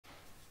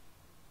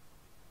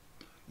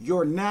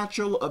your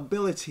natural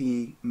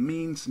ability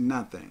means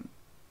nothing.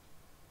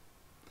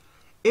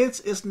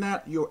 It is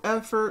not your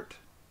effort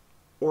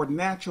or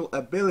natural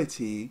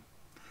ability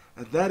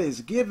that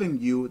is giving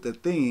you the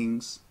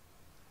things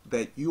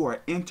that you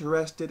are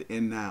interested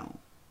in now.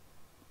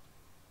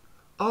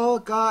 All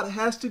God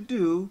has to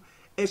do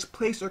is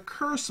place a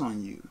curse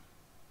on you.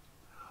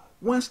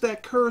 Once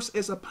that curse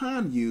is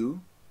upon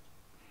you,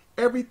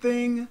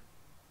 everything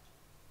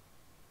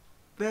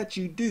that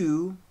you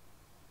do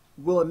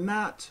will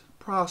not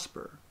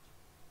prosper.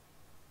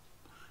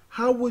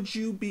 How would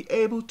you be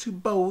able to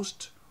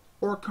boast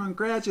or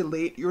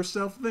congratulate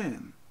yourself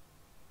then?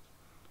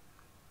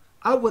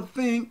 I would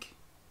think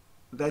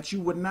that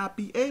you would not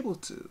be able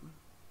to.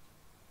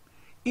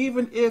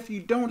 Even if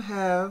you don't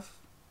have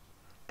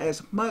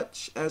as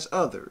much as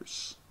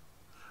others,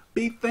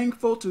 be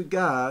thankful to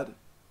God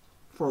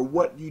for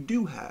what you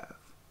do have.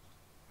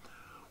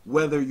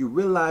 Whether you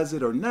realize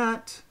it or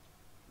not,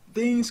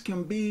 things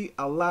can be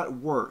a lot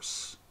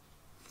worse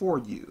for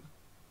you.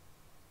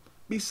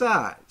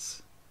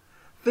 Besides,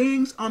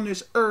 things on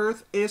this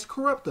earth is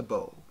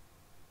corruptible.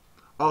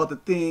 All the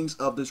things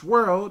of this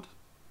world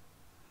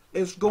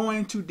is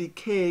going to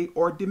decay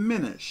or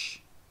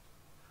diminish.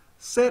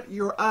 Set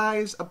your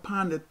eyes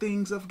upon the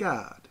things of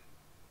God.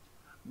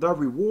 The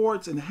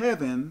rewards in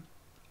heaven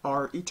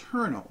are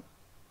eternal.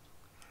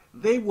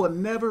 They will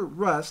never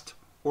rust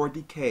or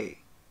decay.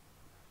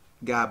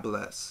 God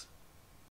bless.